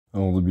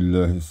أعوذ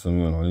بالله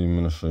السميع العليم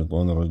من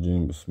الشيطان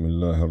الرجيم بسم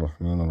الله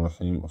الرحمن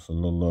الرحيم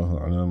وصلى الله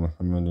على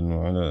محمد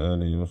وعلى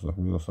آله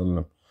وصحبه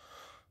وسلم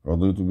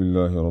رضيت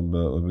بالله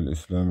ربا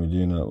وبالإسلام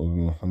دينا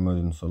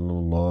وبمحمد صلى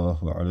الله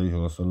عليه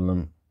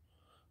وسلم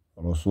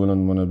رسولا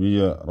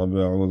ونبيا ربي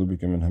أعوذ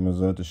بك من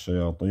همزات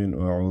الشياطين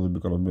وأعوذ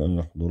بك ربي أن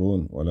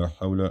يحضرون ولا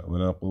حول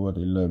ولا قوة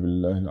إلا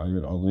بالله العلي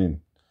العظيم.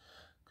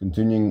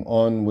 Continuing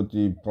on with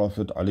the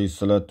Prophet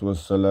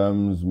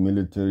ﷺ's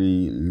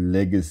military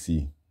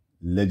legacy,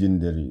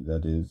 legendary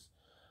that is,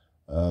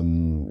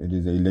 it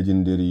is a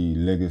legendary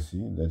legacy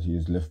that he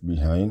has left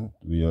behind.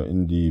 We are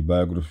in the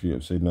biography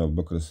of Sayyidina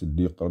Bakr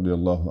Siddiq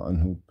radiallahu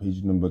anhu,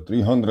 page number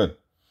 300.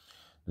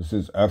 This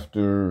is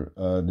after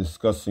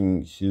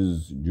discussing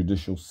his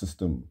judicial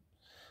system.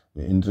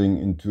 We're entering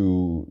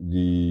into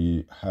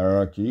the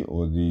hierarchy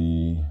or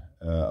the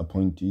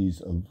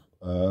appointees of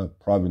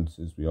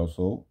provinces. We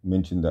also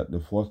mentioned that the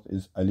fourth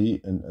is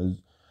Ali, and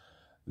as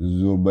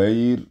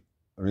Zubayr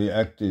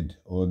reacted,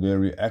 or their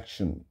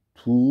reaction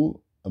to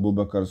Abu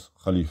Bakr's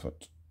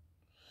Khalifate.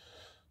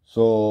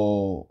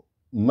 So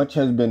much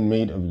has been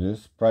made of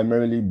this,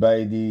 primarily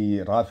by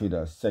the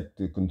Rafida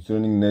sect,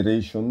 concerning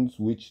narrations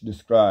which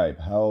describe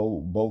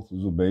how both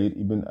Zubayr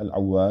ibn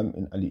al-Awwam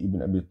and Ali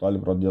ibn Abi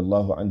Talib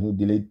radiallahu anhu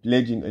delayed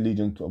pledging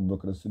allegiance to Abu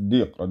Bakr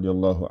as-Siddiq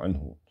radiallahu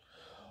anhu.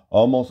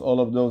 Almost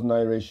all of those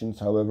narrations,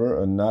 however,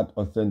 are not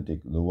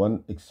authentic. The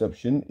one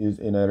exception is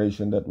a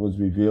narration that was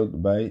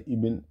revealed by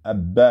Ibn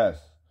Abbas,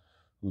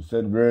 who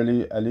said,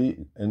 "Verily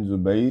Ali and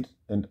Zubayr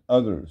and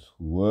others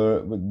who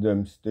were with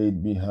them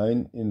stayed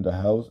behind in the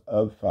house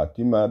of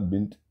Fatima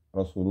bint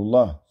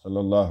Rasulullah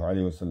sallallahu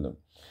alaihi wasallam.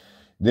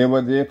 They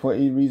were there for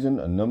a reason,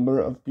 a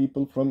number of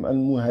people from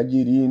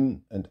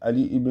Al-Muhajirin, and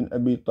Ali ibn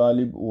Abi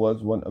Talib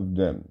was one of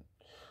them,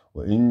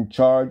 were in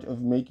charge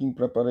of making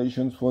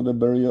preparations for the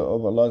burial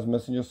of Allah's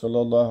Messenger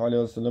sallallahu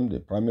alaihi wasallam. Their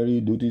primary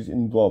duties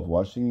involve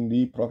washing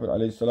the Prophet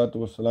alayhi salatu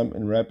wasallam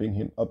and wrapping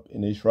him up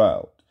in a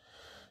shroud.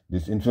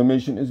 This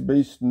information is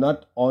based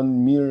not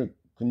on mere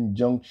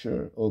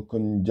conjecture,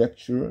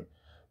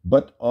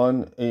 but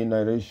on a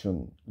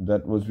narration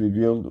that was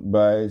revealed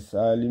by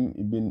Salim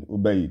ibn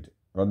Ubaid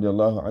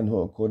radiallahu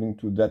anhu. According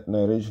to that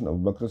narration,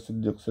 Abu Bakr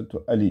Siddiq said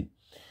to Ali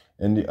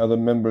and the other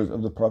members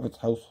of the Prophet's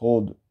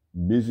household,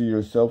 "Busy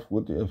yourself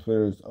with the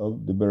affairs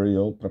of the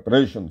burial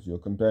preparations, your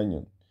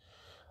companion."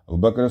 Abu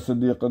Bakr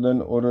Siddiq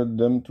then ordered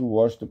them to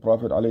wash the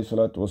Prophet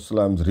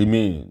ﷺ's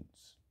remains.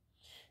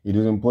 It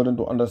is important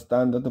to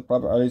understand that the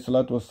Prophet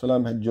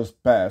ﷺ had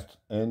just passed,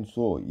 and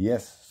so,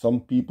 yes, some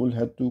people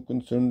had to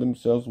concern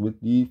themselves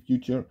with the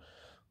future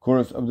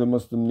course of the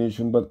Muslim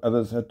nation, but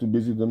others had to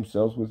busy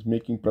themselves with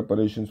making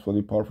preparations for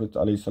the Prophet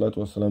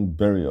ﷺ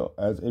burial.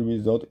 As a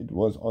result, it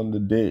was on the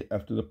day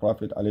after the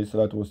Prophet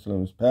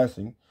ﷺ's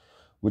passing,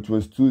 which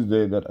was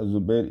Tuesday, that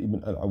Zubayr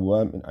ibn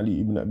al-Awwam and Ali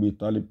ibn Abi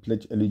Talib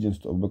pledged allegiance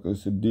to Abu Bakr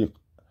as-Siddiq.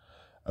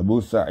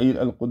 Abu Sa'id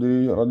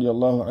al-Khudri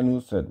radiallahu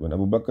anhu said, when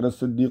Abu Bakr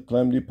as-Siddiq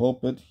climbed the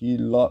pulpit, he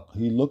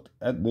looked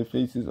at the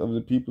faces of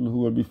the people who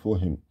were before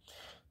him.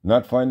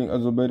 Not finding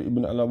Zubayr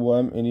ibn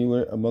al-Awwam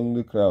anywhere among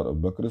the crowd,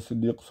 Abu Bakr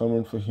as-Siddiq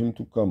summoned for him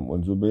to come.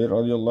 When Zubayr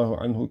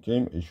radiallahu anhu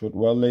came a short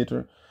while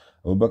later,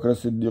 Abu Bakr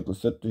as-Siddiq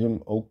said to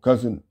him, "O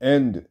cousin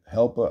and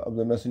helper of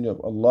the Messenger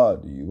of Allah,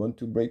 do you want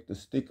to break the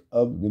stick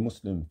of the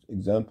Muslims?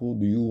 Example,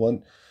 do you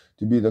want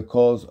to be the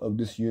cause of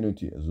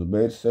disunity?"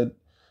 Zubayr said,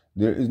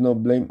 "There is no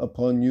blame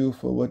upon you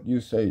for what you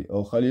say,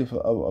 O Khalifa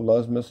of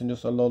Allah's Messenger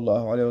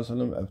sallallahu alaihi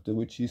wasallam." After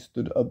which he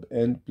stood up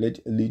and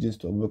pledged allegiance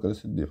to Abu Bakr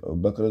as-Siddiq.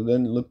 Abu Bakr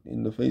then looked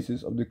in the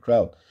faces of the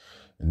crowd,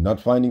 and not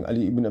finding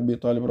Ali ibn Abi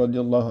Talib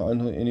radiallahu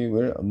anhu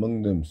anywhere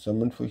among them,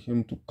 summoned for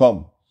him to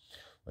come.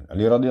 When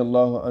Ali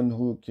radiallahu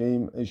anhu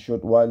came a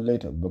short while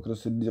later, Abu Bakr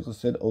as-Siddiq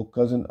said, "O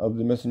cousin of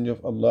the Messenger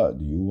of Allah,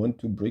 do you want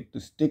to break the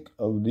stick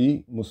of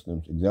the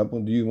Muslims?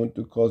 Example, do you want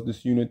to cause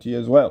disunity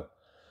as well?"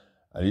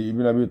 Ali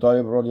ibn Abi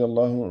Talib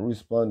radiallahu anhu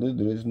responded,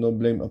 "There is no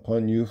blame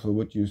upon you for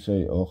what you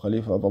say, O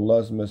Khalifa of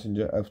Allah's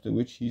Messenger." After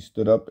which he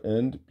stood up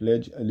and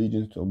pledged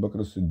allegiance to Abu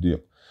Bakr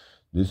as-Siddiq.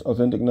 This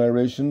authentic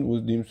narration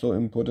was deemed so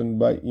important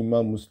by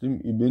Imam Muslim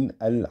ibn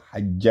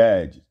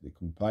al-Hajjaj, the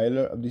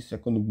compiler of the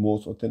second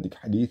most authentic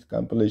hadith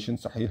compilation,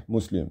 Sahih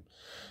Muslim,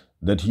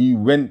 that he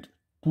went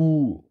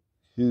to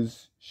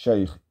his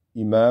Shaykh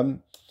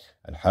Imam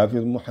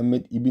al-Hafiz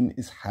Muhammad ibn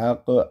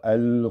Ishaq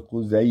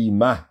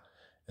al-Khuzaymah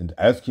and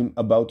asked him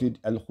about it.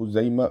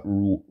 Al-Khuzaymah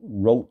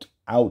wrote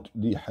out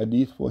the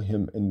hadith for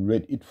him and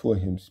read it for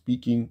him,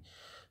 speaking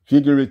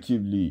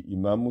figuratively.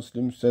 Imam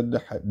Muslim said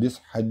that this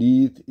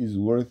hadith is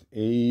worth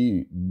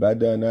a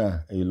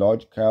badana, a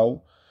large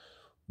cow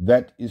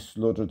that is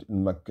slaughtered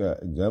in Mecca.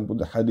 Example,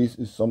 the hadith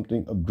is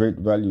something of great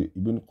value.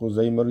 Ibn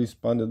Khuzaymah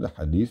responded, the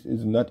hadith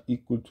is not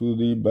equal to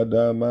the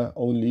badama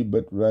only,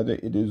 but rather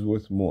it is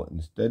worth more.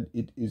 Instead,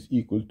 it is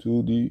equal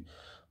to the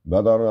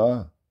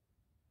badara,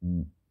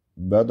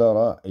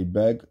 a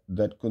bag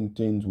that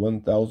contains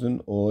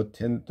 1,000 or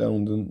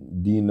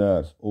 10,000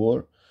 dinars,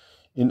 or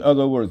In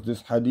other words,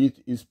 this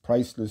hadith is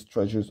priceless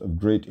treasures of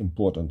great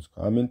importance.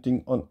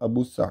 Commenting on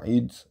Abu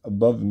Sa'id's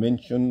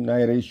above-mentioned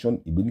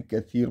narration, Ibn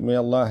Kathir, may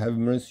Allah have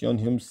mercy on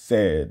him,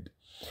 said,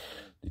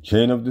 the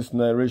chain of this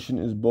narration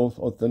is both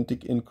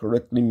authentic and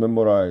correctly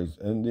memorized,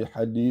 and the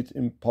hadith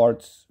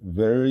imparts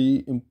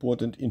very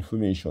important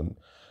information.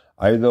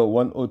 Either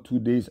 1 or 2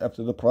 days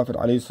after the Prophet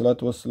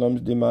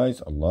ﷺ's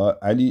demise,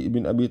 Ali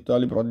ibn Abi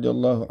Talib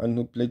radiallahu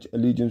anhu pledged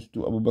allegiance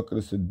to Abu Bakr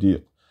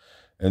as-Siddiq.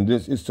 And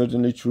this is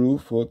certainly true,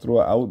 for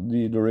throughout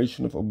the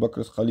duration of Abu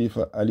Bakr's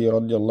Khalifa, Ali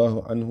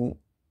radiallahu anhu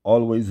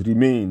always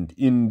remained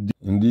in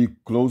the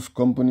close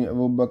company of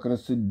Abu Bakr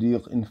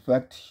as-Siddiq. In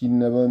fact, he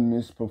never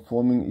missed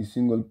performing a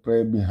single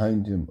prayer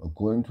behind him.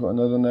 According to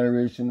another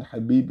narration,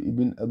 Habib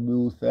ibn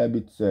Abu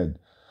Thabit said,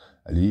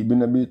 Ali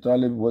ibn Abi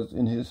Talib was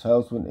in his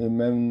house when a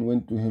man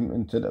went to him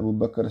and said, Abu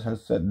Bakr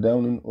has sat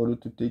down in order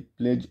to take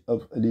pledge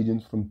of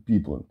allegiance from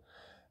people.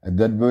 At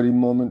that very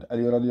moment,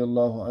 Ali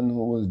radiallahu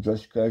anhu was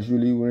dressed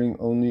casually, wearing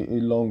only a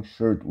long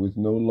shirt with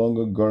no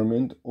longer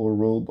garment or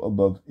robe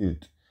above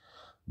it.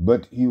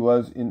 But he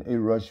was in a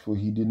rush, for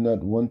he did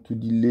not want to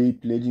delay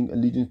pledging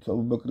allegiance to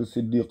Abu Bakr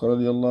as-Siddiq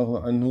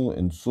radiallahu anhu,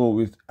 and so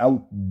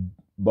without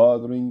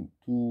bothering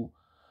to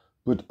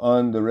put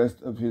on the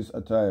rest of his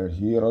attire,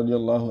 he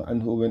radiallahu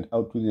anhu went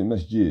out to the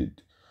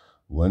masjid.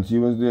 Once he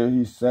was there,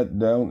 he sat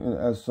down and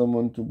asked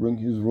someone to bring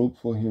his robe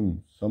for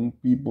him. Some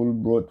people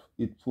brought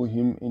it for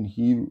him, and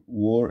he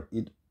wore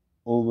it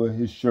over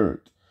his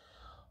shirt.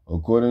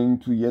 According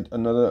to yet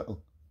another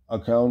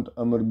account,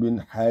 Amr bin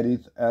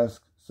Harith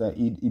asked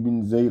Sa'id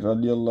ibn Zayd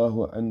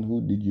radiallahu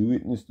anhu, did you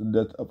witness the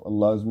death of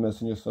Allah's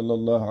Messenger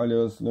sallallahu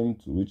alayhi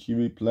wasallam? To which he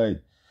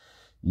replied,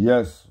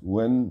 yes.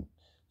 When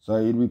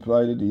Sa'id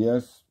replied,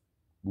 yes,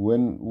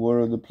 when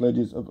were the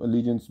pledges of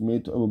allegiance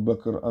made to Abu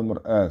Bakr?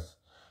 Amr asked,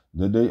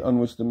 the day on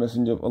which the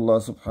Messenger of Allah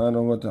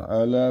subhanahu wa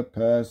ta'ala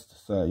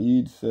passed.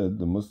 Sa'id said,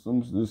 the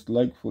Muslims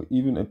dislike for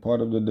even a part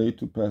of the day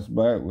to pass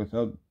by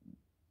without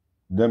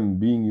them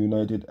being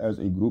united as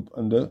a group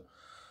under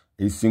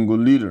a single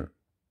leader.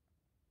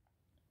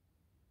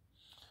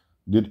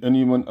 Did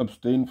anyone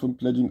abstain from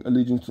pledging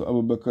allegiance to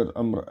Abu Bakr?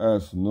 Amr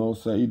asked. No,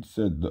 Sa'id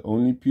said. The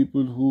only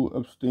people who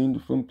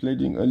abstained from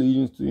pledging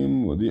allegiance to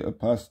him were the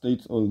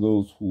apostates or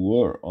those who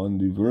were on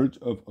the verge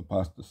of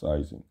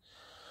apostatizing.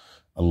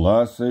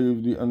 Allah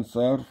saved the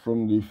Ansar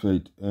from the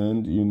fate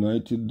and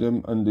united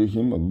them under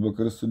him, Abu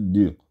Bakr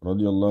as-Siddiq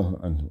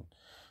radiallahu anhu,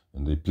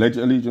 and they pledged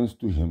allegiance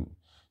to him.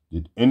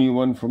 Did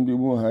anyone from the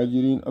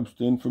Muhajirin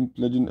abstain from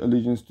pledging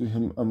allegiance to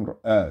him? Amr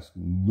asked.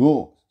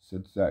 No,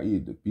 said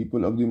Sa'id. The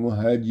people of the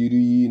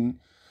Muhajirin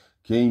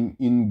came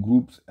in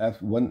groups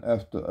one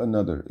after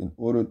another in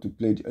order to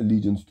pledge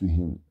allegiance to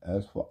him.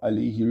 As for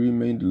Ali, he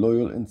remained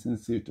loyal and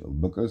sincere to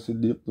Abu Bakr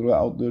as-Siddiq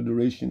throughout the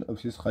duration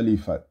of his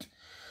Khalifat.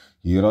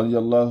 He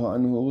radiallahu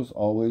anhu was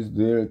always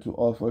there to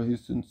offer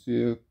his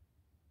sincere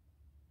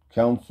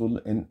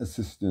counsel and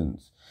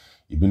assistance.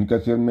 Ibn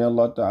Kathir, may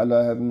Allah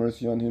Ta'ala have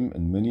mercy on him,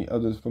 and many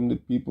others from the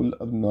people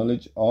of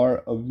knowledge are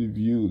of the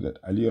view that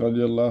Ali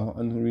radiallahu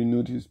anhu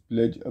renewed his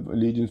pledge of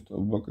allegiance to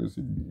Abu Bakr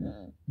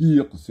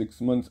as-Siddiq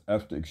 6 months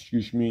after,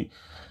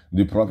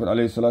 the Prophet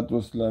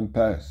ﷺ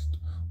passed,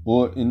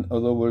 or in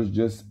other words,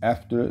 just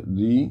after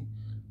the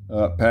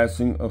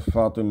passing of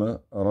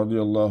Fatima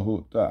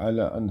radiallahu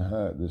ta'ala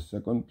anha. The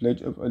second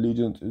pledge of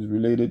allegiance is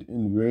related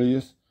in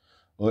various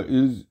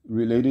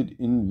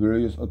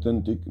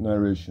authentic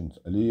narrations.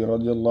 Ali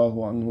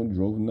radiallahu anhu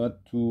drove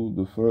not to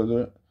the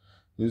further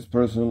his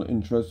personal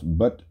interests,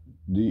 but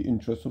the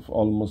interests of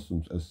all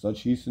Muslims. As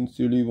such, he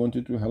sincerely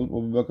wanted to help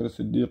Abu Bakr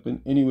as-Siddiq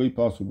in any way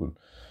possible.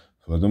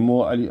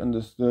 Furthermore, Ali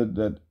understood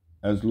that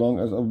as long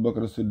as Abu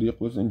Bakr as-Siddiq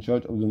was in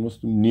charge of the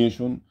Muslim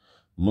nation,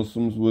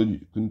 Muslims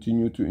would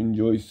continue to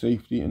enjoy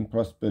safety and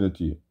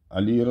prosperity.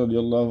 Ali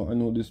radiallahu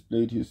anhu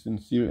displayed his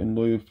sincere and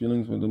loyal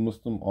feelings when the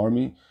Muslim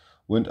army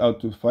went out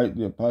to fight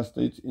the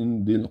apostates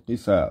in Dil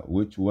Qisa,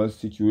 which was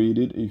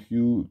situated a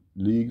few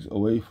leagues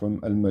away from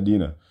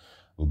Al-Madinah.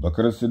 Abu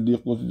Bakr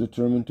as-Siddiq was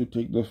determined to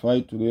take the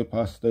fight to the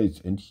apostates,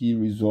 and he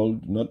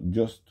resolved not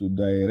just to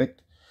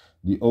direct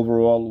the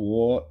overall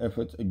war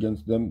efforts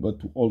against them, but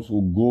to also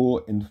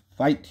go and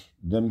fight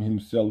them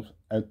himself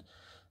at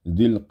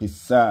Dil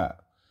Qisa.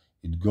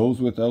 It goes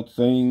without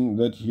saying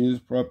that his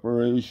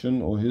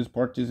preparation or his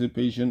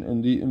participation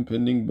in the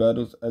impending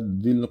battles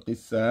at Dil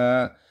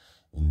Qisa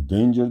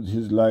endangered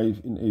his life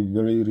in a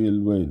very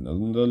real way.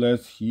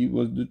 Nonetheless, he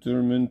was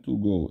determined to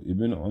go.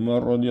 Ibn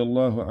Umar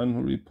radiallahu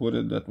anhu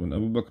reported that when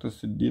Abu Bakr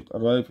as-Siddiq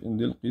arrived in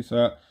Dil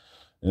Qisa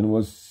and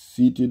was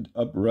seated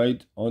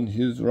upright on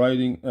his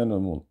riding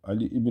animal,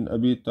 Ali ibn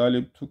Abi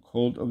Talib took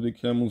hold of the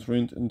camel's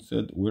reins and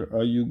said, "Where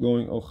are you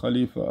going, O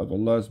Khalifa of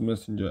Allah's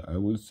Messenger? I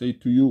will say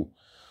to you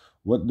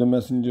what the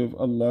Messenger of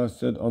Allah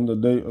said on the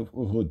day of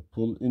Uhud.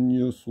 Pull in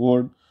your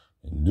sword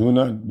and do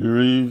not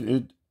bereave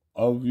it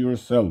of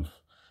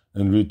yourself,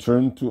 and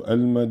return to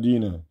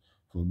Al-Madinah.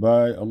 For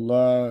by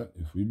Allah,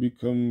 if we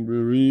become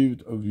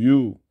bereaved of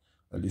you,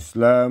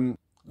 Al-Islam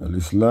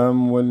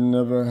will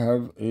never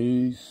have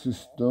a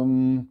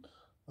system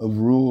of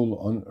rule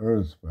on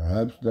earth.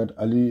 Perhaps that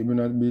Ali ibn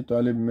Abi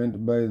Talib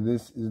meant by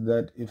this is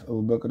that if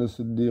Abu Bakr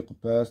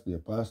as-Siddiq passed, the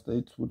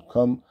apostates would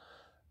come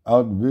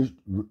out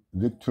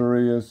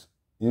victorious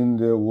in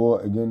their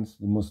war against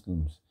the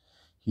Muslims.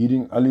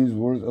 Heeding Ali's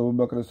words, Abu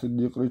Bakr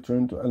as-Siddiq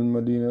returned to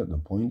Al-Madinah. The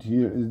point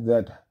here is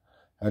that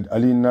had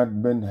Ali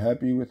not been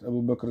happy with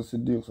Abu Bakr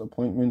as-Siddiq's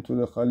appointment to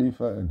the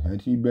Khalifa, and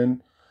had he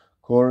been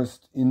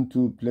coerced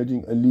into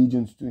pledging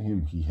allegiance to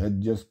him, he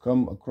had just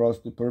come across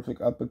the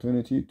perfect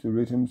opportunity to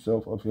rid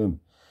himself of him.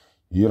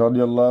 He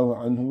radiallahu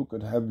anhu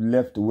could have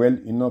left well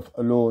enough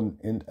alone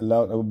and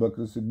allowed Abu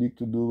Bakr as-Siddiq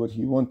to do what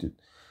he wanted.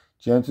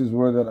 Chances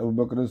were that Abu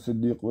Bakr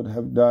as-Siddiq would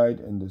have died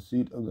and the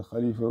seat of the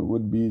Khalifa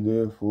would be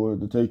there for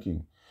the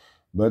taking.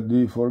 But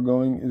the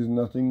foregoing is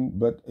nothing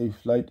but a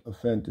flight of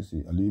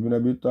fantasy. Ali ibn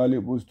Abi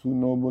Talib was too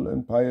noble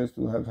and pious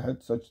to have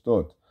had such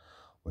thought.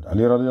 What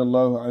Ali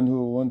radiallahu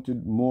anhu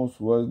wanted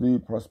most was the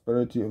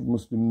prosperity of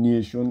Muslim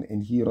nation,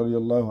 and he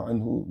radiallahu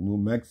anhu knew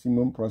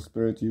maximum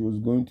prosperity was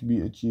going to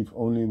be achieved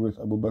only with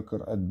Abu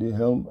Bakr at the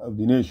helm of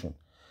the nation,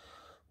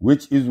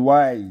 which is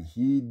why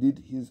he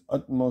did his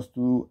utmost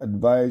to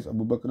advise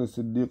Abu Bakr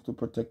as-Siddiq to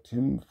protect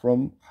him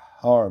from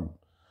harm.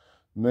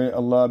 May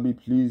Allah be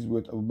pleased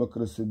with Abu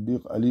Bakr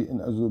as-Siddiq, Ali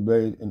and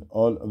Az-Zubayr, and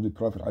all of the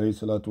Prophet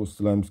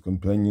ﷺ's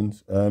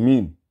companions.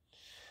 Ameen.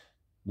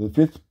 The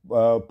fifth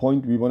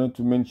point we wanted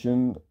to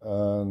mention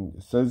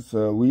says,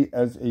 we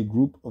as a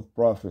group of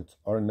prophets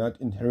are not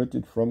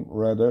inherited from,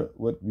 rather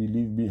what we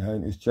leave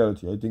behind is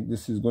charity. I think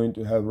this is going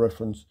to have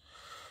reference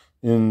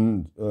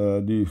in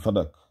the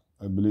Fadak,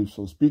 I believe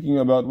so. Speaking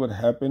about what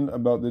happened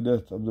about the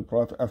death of the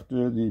Prophet,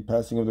 after the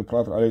passing of the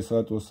Prophet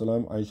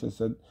ﷺ, Aisha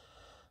said,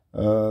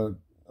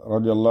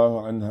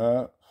 radiallahu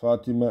anha,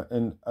 Fatima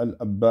and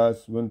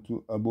Al-Abbas went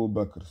to Abu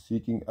Bakr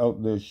seeking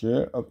out their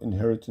share of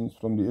inheritance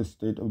from the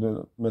estate of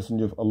the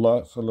Messenger of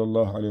Allah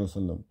sallallahu alaihi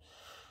wasallam.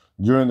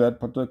 During that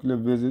particular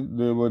visit,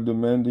 they were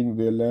demanding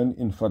their land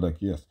in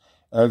Fadak, yes,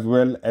 as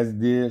well as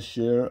their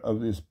share of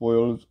the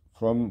spoils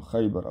from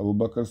Khaybar. Abu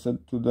Bakr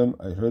said to them,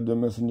 I heard the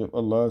Messenger of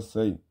Allah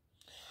say,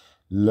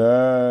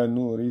 لا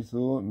نورث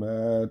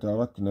ما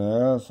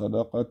تركنا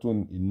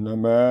صدقة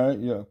إنما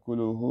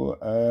يأكله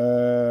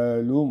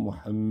آل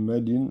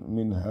محمد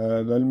من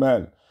هذا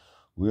المال.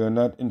 We are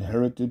not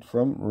inherited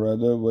from,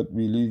 rather what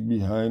we leave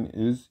behind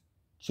is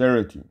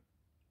charity.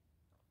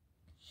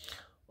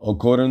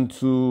 According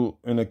to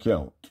an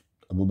account,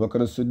 Abu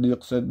Bakr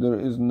as-Siddiq said, there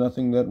is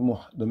nothing that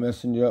the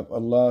Messenger of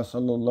Allah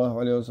sallallahu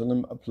alaihi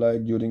wasallam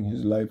applied during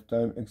his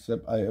lifetime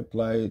except I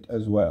apply it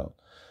as well.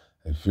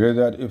 I fear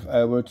that if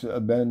I were to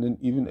abandon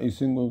even a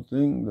single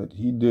thing that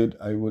he did,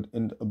 I would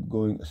end up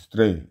going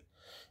astray.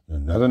 In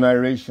another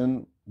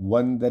narration,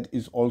 one that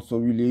is also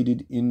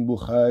related in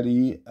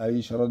Bukhari,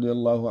 Aisha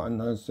radiallahu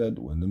anha said,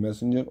 when the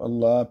Messenger of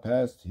Allah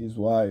passed, his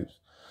wives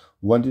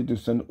wanted to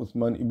send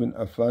Uthman ibn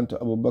Affan to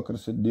Abu Bakr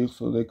Siddiq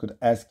so they could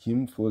ask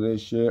him for their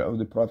share of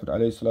the Prophet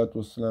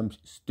ﷺ's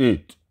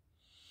estate.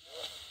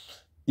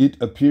 It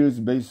appears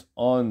based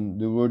on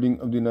the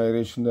wording of the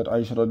narration that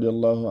Aisha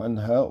radiallahu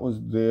anha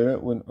was there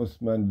when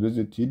Uthman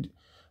visited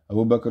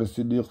Abu Bakr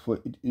as-Siddiq,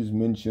 for it is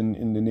mentioned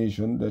in the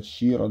nation that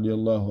she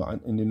radiallahu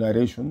anha, in the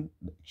narration,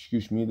 that she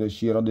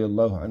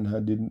radiallahu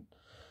anha did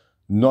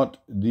not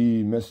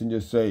the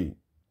messenger say.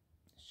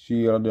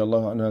 She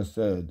radiallahu anha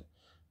said,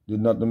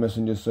 did not the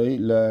messenger say,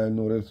 La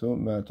nurithu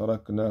ma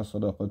tarakna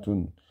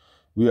sadaqatun.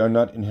 We are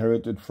not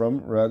inherited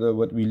from, rather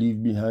what we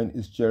leave behind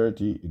is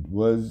charity. It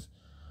was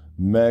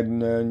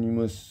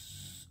magnanimous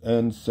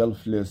and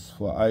selfless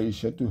for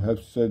Aisha to have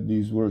said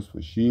these words,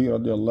 for she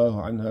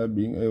radiallahu anha,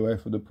 being a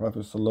wife of the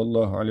Prophet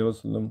sallallahu alaihi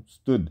wasallam,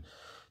 stood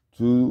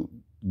to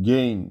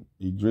gain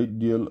a great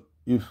deal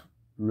if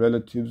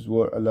relatives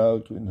were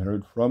allowed to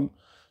inherit from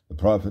the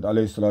Prophet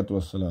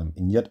ﷺ.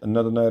 In yet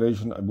another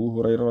narration, Abu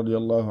Hurairah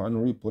radiallahu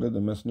anhu reported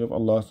the Messenger of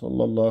Allah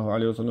sallallahu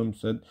alaihi wasallam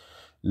said,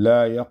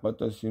 لا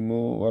يقتسم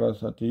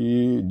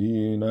ورثتي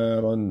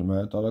دينارا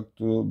ما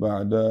تركت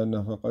بعد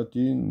نفقة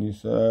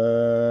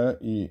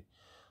النساء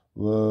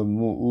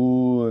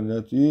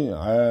ومؤونة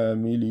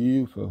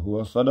عاملي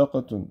فهو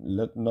صدقة.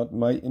 Let not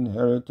my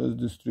inheritors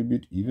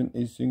distribute even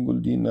a single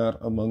dinar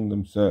among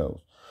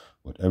themselves.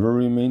 Whatever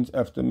remains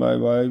after my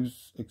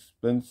wife's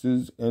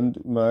expenses and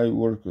my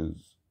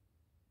workers'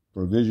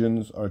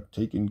 provisions are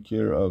taken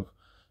care of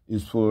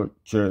is for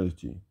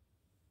charity.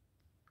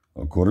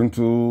 According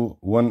to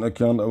one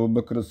account, Abu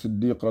Bakr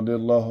as-Siddiq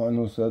radiallahu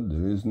anhu said,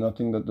 there is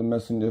nothing that the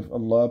Messenger of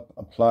Allah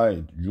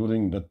applied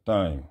during that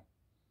time.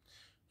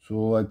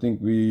 So I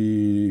think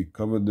we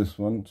covered this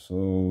one.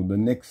 So the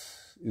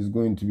next is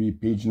going to be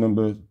page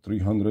number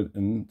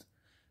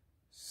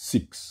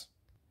 306.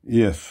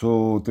 Yes,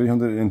 so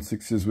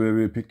 306 is where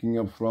we're picking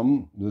up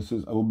from. This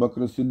is Abu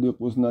Bakr as-Siddiq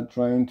was not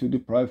trying to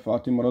deprive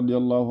Fatima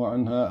radiallahu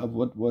anha of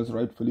what was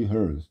rightfully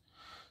hers.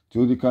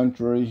 To the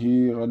contrary,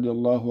 he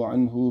radiallahu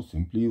anhu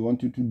simply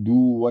wanted to do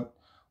what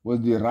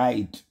was the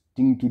right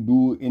thing to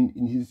do, and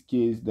in his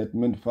case that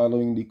meant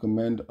following the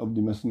command of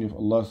the Messenger of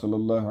Allah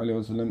sallallahu alaihi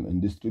wasallam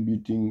and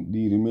distributing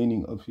the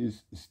remaining of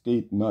his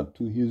estate not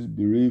to his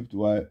bereaved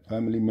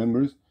family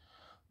members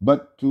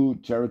but to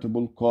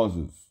charitable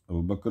causes.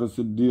 Abu Bakr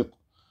as-Siddiq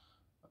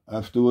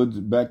afterwards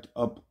backed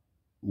up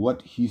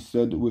what he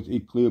said with a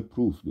clear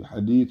proof, the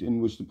hadith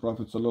in which the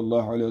Prophet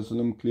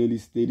ﷺ clearly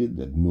stated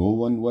that no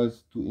one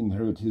was to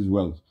inherit his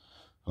wealth.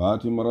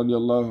 Fatima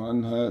radiallahu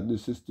anha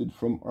desisted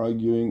from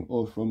arguing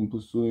or from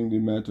pursuing the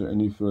matter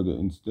any further.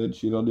 Instead,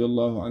 she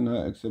radiallahu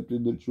anha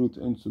accepted the truth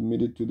and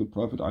submitted to the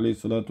Prophet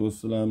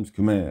ﷺ's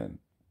command.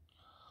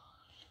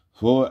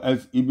 For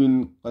as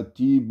Ibn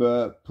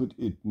Qatiba put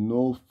it,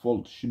 no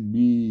fault should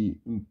be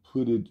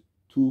imputed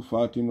to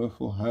Fatima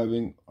for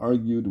having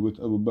argued with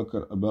Abu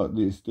Bakr about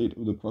the estate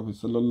of the Prophet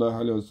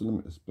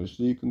ﷺ,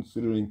 especially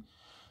considering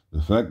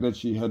the fact that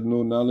she had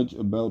no knowledge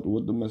about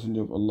what the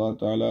Messenger of Allah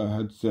Ta'ala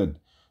had said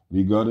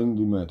regarding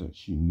the matter.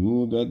 She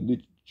knew that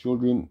the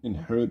children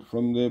inherit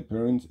from their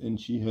parents, and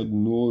she had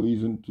no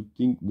reason to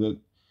think that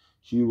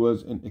she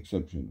was an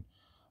exception.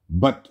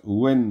 But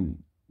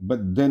then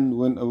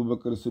when Abu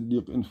Bakr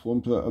as-Siddiq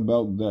informed her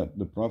about that,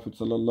 the Prophet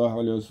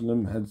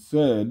ﷺ had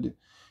said,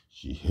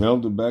 she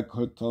held back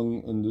her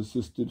tongue and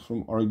desisted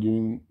from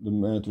arguing the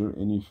matter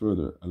any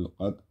further.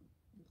 Al-Qadi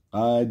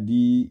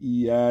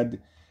Iyad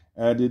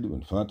added,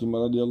 when Fatima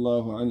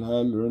radiallahu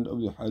anha learned of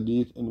the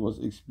hadith and was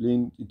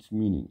explained its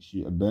meaning,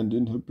 she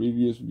abandoned her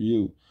previous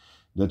view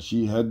that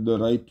she had the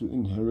right to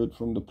inherit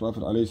from the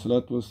Prophet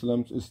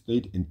ﷺ's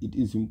estate. And it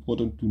is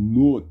important to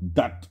note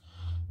that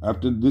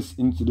after this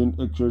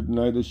incident occurred,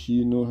 neither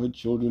she nor her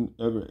children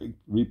ever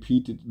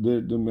repeated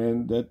their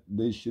demand that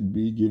they should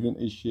be given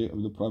a share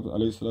of the Prophet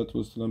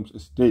ﷺ's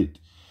estate.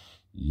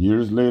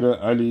 Years later,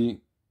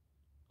 Ali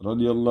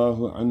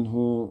radiallahu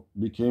anhu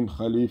became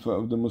Khalifa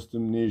of the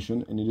Muslim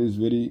nation, and it is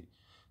very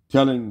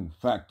telling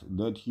fact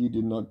that he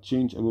did not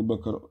change Abu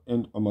Bakr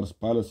and Umar's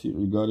policy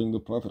regarding the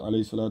Prophet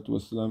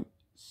ﷺ's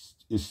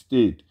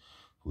estate,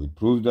 for it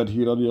proves that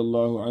he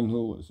radiallahu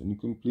anhu was in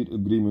complete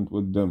agreement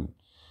with them.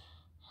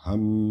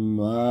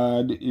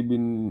 Hamad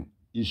ibn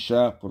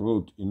Ishaq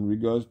wrote, in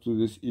regards to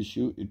this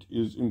issue, it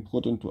is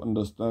important to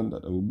understand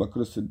that Abu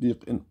Bakr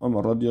as-Siddiq and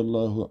Umar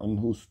radiallahu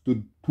anhu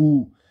stood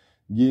to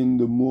gain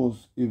the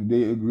most if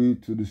they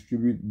agreed to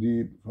distribute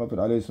the Prophet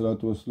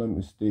ﷺ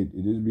estate.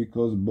 It is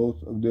because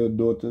both of their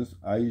daughters,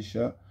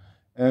 Aisha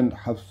and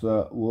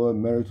Hafsa, were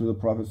married to the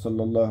Prophet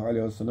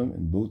ﷺ,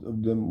 and both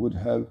of them would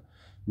have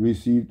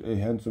received a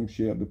handsome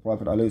share of the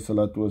Prophet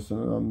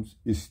ﷺ's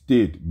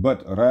estate.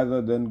 But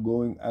rather than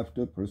going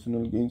after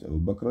personal gains, Abu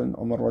Bakr and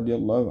Umar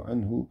radiallahu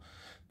anhu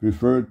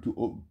preferred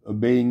to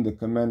obeying the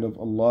command of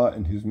Allah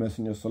and His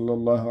Messenger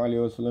sallallahu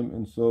alaihi wasallam,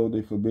 and so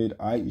they forbade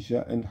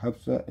Aisha and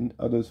Hafsa and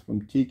others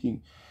from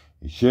taking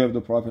a share of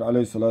the Prophet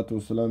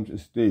ﷺ's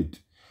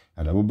estate.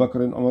 Had Abu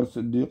Bakr and Umar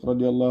Siddiq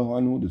radiallahu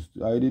anhu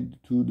decided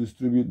to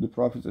distribute the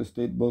Prophet's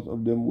estate, both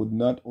of them would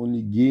not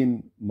only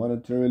gain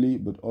monetarily,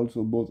 but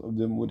also both of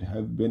them would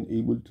have been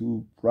able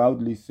to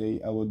proudly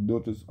say, our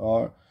daughters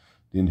are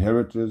the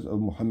inheritors of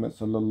Muhammad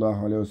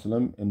sallallahu alaihi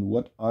wasallam, and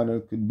what honor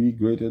could be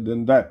greater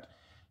than that?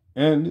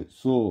 And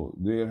so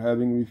their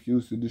having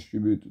refused to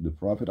distribute the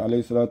Prophet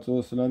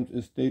ﷺ's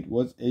estate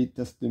was a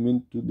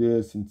testament to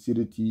their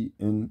sincerity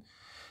and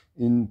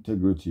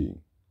integrity.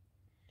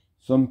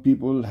 Some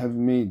people have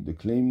made the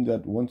claim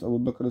that once Abu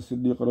Bakr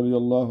as-Siddiq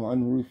radiallahu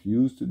anhu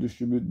refused to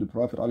distribute the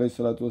Prophet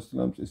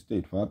ﷺ's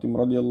estate, Fatima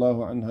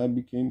radiallahu anha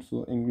became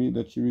so angry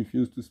that she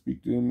refused to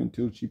speak to him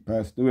until she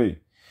passed away.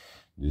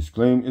 This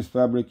claim is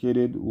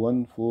fabricated,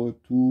 one, for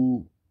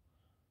two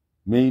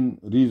main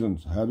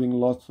reasons: having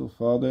lost her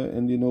father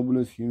and the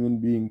noblest human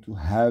being to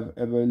have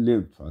ever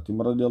lived.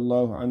 Fatima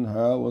radiallahu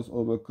anha was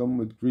overcome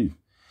with grief,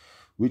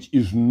 which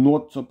is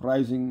not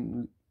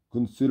surprising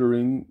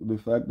considering the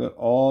fact that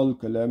all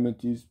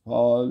calamities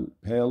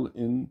pale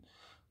in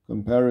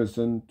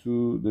comparison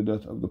to the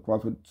death of the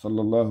Prophet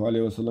sallallahu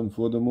alaihi wasallam.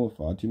 Furthermore,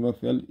 Fatima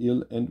fell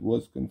ill and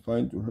was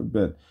confined to her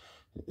bed.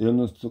 The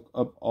illness took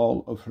up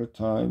all of her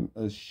time.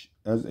 As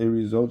a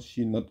result,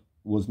 she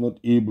was not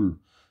able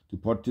to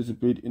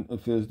participate in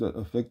affairs that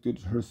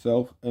affected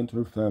herself and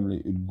her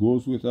family. It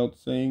goes without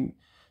saying,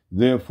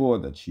 therefore,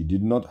 that she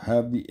did not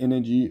have the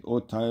energy or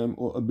time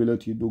or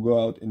ability to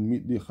go out and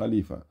meet the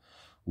Khalifa.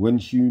 When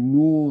she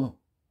knew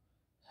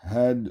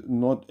that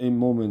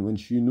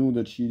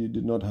she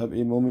did not have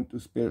a moment to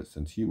spare,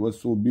 since he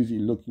was so busy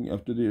looking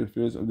after the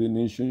affairs of the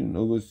nation and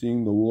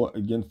overseeing the war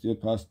against the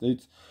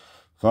apostates,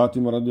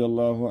 Fatima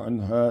radiallahu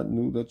anha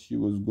knew that she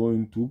was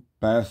going to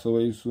pass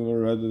away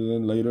sooner rather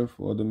than later,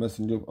 for the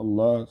Messenger of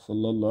Allah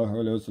sallallahu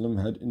alaihi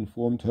wasallam had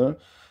informed her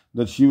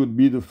that she would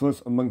be the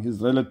first among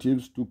his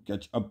relatives to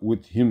catch up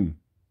with him.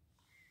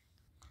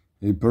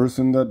 A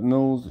person that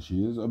knows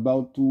she is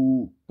about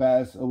to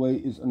pass away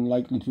is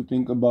unlikely to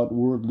think about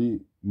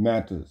worldly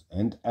matters,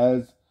 and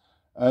as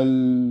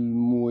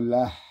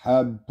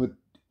Al-Mulahhab put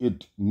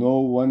it, no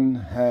one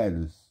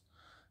has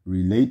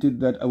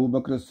related that Abu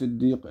Bakr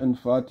as-Siddiq and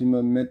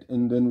Fatima met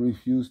and then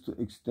refused to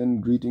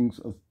extend greetings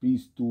of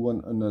peace to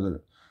one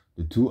another.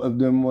 The two of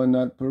them were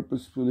not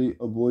purposefully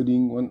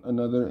avoiding one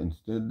another.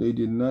 Instead, they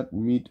did not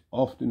meet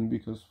often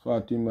because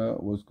Fatima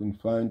was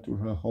confined to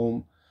her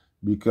home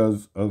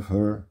because of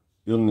her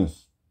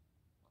illness.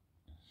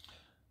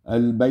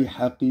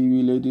 Al-Bayhaqi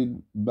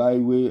related by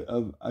way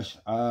of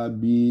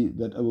Ash'abi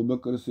that Abu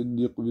Bakr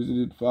Siddiq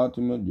visited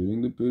Fatima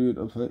during the period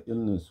of her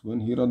illness. When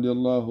he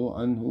radiallahu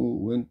anhu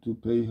went to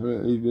pay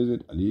her a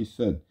visit, Ali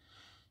said,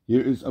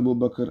 "Here is Abu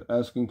Bakr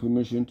asking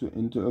permission to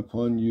enter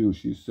upon you."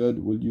 She said,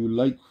 "Would you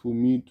like for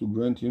me to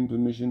grant him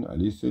permission?"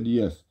 Ali said,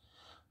 "Yes."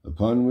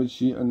 Upon which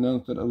she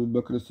announced that Abu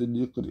Bakr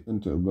Siddiq could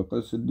enter. Abu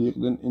Bakr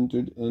Siddiq then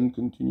entered and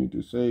continued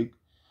to say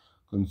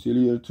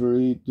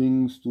conciliatory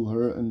things to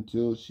her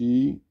until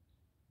she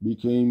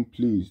became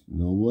pleased.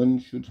 No one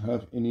should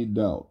have any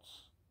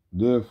doubts,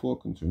 therefore,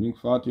 concerning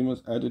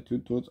Fatima's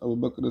attitude towards Abu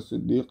Bakr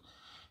as-Siddiq,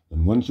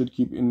 and one should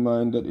keep in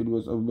mind that it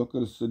was Abu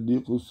Bakr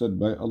as-Siddiq who said,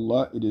 "By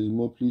Allah, it is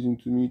more pleasing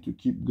to me to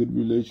keep good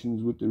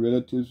relations with the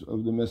relatives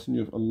of the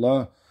Messenger of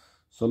Allah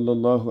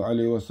sallallahu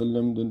alaihi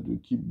wasallam than to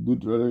keep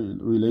good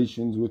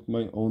relations with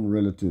my own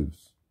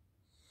relatives."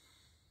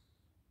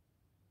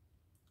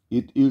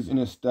 It is an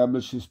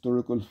established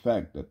historical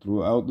fact that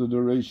throughout the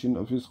duration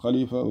of his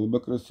Khalifa, Abu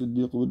Bakr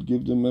as-Siddiq would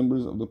give the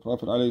members of the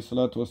Prophet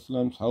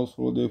ﷺ's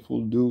household their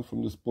full due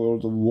from the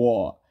spoils of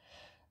war,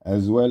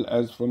 as well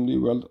as from the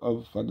wealth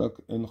of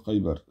Fadak and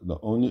Khaybar. The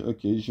only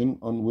occasion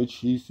on which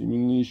he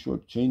seemingly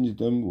shortchanged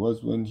them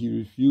was when he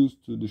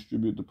refused to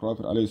distribute the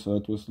Prophet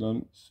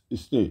ﷺ's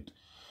estate,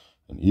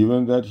 and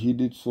even that he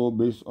did so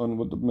based on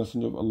what the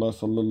Messenger of Allah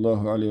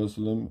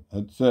ﷺ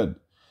had said.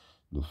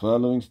 The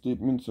following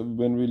statements have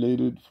been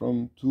related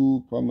from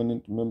two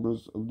prominent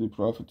members of the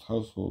Prophet's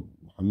household,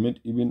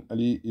 Muhammad ibn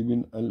Ali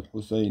ibn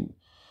al-Husayn,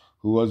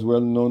 who was well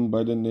known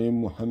by the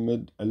name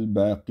Muhammad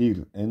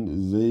al-Bakr,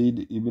 and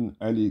Zayd ibn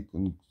Ali,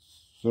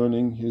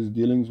 concerning his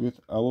dealings with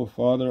our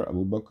father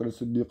Abu Bakr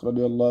as-Siddiq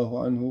radiallahu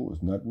anhu,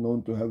 was not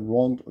known to have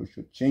wronged or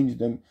should change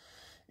them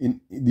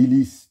in the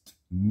least,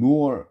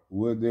 nor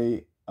were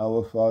they,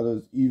 our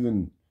fathers,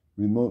 even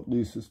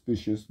remotely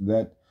suspicious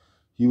that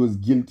he was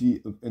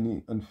guilty of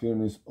any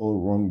unfairness or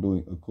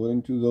wrongdoing.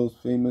 According to those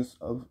famous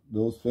of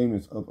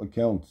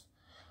accounts,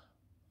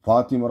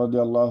 Fatima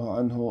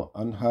radiallahu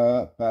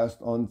anha passed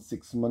on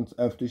 6 months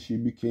after she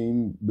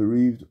became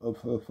bereaved of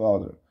her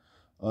father,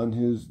 on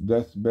his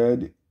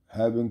deathbed,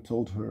 having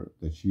told her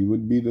that she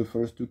would be the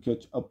first to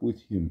catch up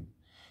with him.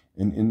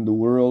 And in the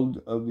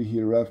world of the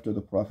hereafter,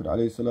 the Prophet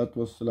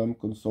ﷺ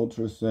consoled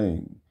her,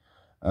 saying,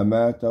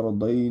 أَمَا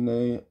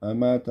تَرْضَيْنَ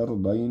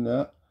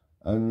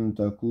أن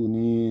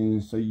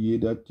تكوني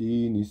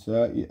سيدتي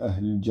نساء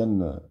أهل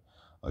الجنة.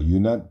 Are you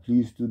not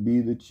pleased to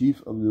be the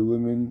chief of the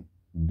women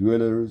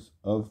dwellers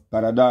of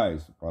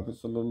paradise? The Prophet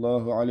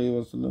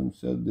ﷺ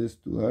said this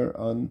to her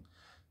on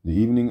the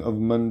evening of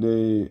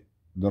Monday,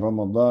 the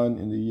Ramadan,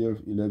 in the year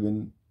of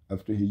 11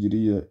 after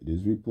Hijriya. It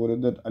is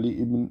reported that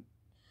Ali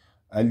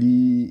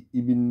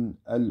ibn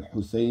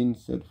al-Husayn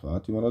said,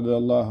 Fatima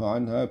radiallahu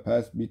anha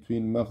passed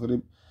between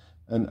Maghrib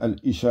and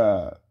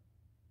Al-Isha.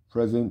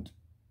 Present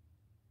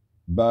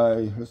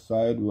by her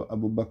side were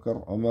Abu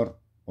Bakr, Umar,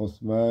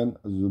 Uthman,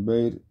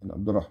 Zubayr, and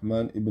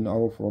Abdurrahman ibn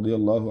Auf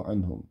radiallahu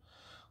anhum.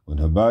 When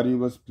her body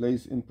was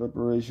placed in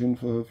preparation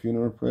for her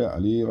funeral prayer,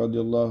 Ali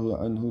radiallahu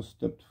anhu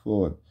stepped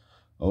forward.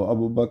 O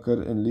Abu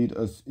Bakr, and lead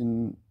us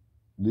in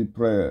the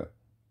prayer.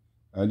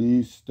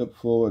 Ali stepped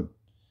forward.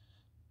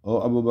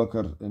 O Abu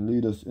Bakr, and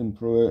lead us in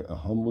prayer. A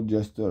humble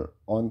gesture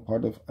on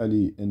part of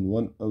Ali, and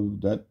one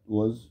of that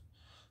was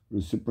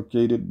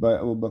reciprocated by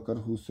Abu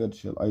Bakr, who said,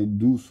 "Shall I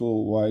do so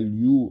while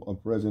you are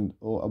present,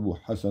 O Abu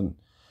Hassan?"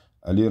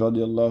 Ali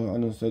radiallahu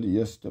anhu said,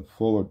 "Yes, step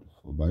forward,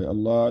 for by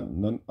Allah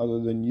none other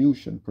than you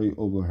shall pray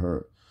over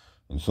her."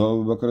 And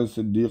so Abu Bakr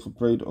as-Siddiq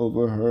prayed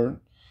over her,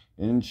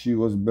 and she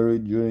was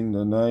buried during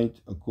the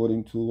night.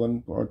 According to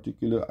one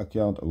particular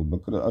account, Abu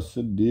Bakr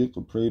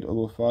as-Siddiq prayed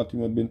over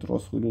Fatima bint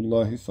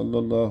Rasulullah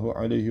sallallahu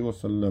alayhi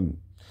wasallam,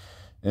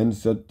 and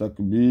said,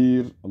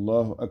 Takbir,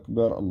 Allahu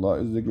Akbar, Allah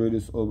is the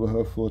greatest, over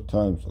her 4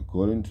 times.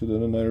 According to the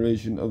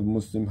narration of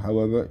Muslim,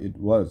 however, it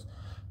was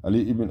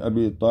Ali ibn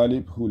Abi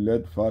Talib who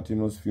led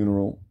Fatima's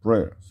funeral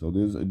prayer. So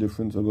there's a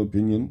difference of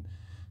opinion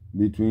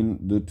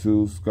between the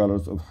two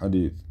scholars of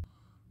Hadith.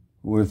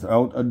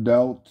 Without a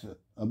doubt,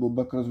 Abu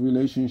Bakr's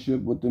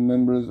relationship with the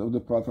members of the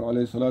Prophet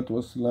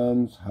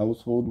ﷺ's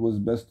household was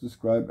best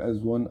described as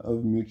one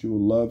of mutual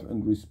love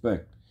and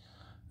respect,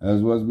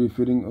 as was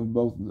befitting of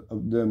both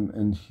of them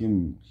and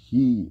him.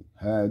 He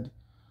had,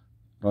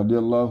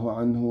 radiallahu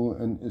anhu,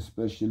 an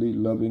especially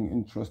loving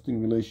and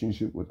trusting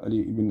relationship with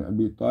Ali ibn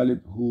Abi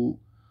Talib, who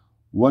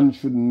one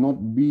should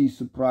not be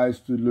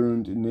surprised to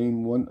learn to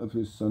name one of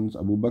his sons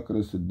Abu Bakr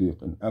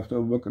as-Siddiq. And after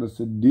Abu Bakr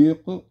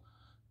as-Siddiq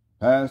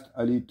passed,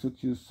 Ali took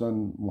his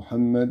son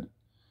Muhammad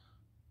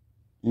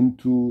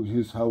into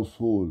his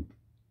household,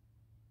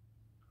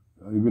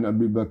 Ibn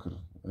Abi Bakr.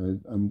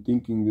 I'm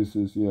thinking this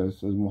is,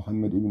 yes, as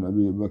Muhammad ibn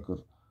Abi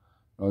Bakr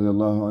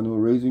radiallahu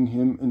anhu, raising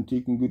him and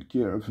taking good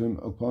care of him.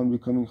 Upon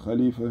becoming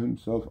Khalifa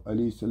himself,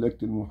 Ali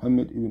selected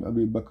Muhammad ibn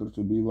Abi Bakr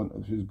to be one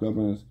of his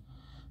governors,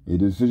 a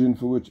decision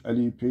for which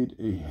Ali paid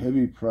a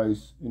heavy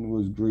price and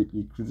was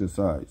greatly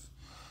criticized.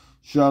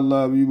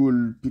 Inshallah, we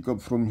will pick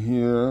up from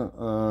here.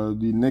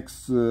 The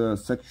next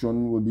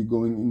section will be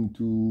going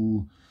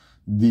into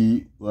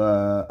the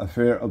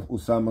affair of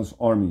Usama's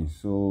army,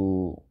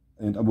 so,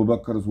 and Abu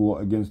Bakr's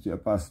war against the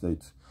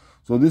apostates.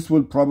 So this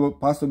will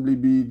possibly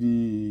be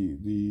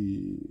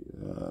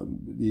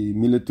the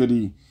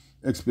military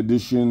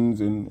expeditions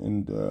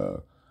and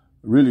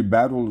really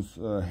battles,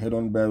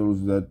 head-on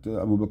battles that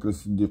Abu Bakr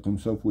as-Siddiq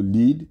himself will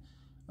lead.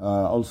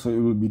 Also, it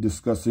will be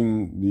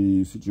discussing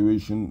the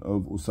situation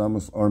of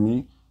Usama's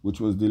army,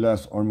 which was the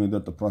last army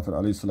that the Prophet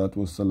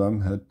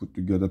ﷺ had put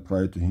together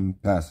prior to him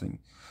passing.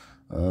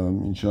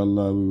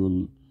 Inshallah, we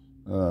will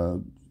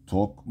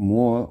talk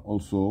more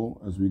also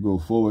as we go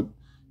forward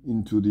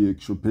into the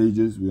extra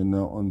pages. We are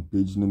now on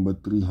page number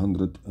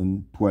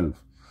 312.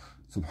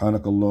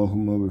 سبحانك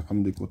اللهم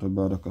وبحمدك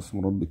وتبارك اسم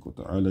ربك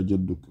وتعالى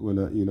جدك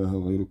ولا إله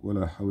غيرك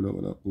ولا حول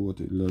ولا قوة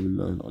إلا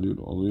بالله العلي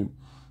العظيم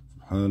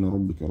سبحان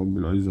ربك رب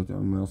العزة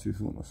عما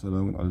يصفون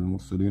وسلام على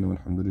المرسلين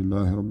والحمد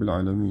لله رب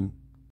العالمين.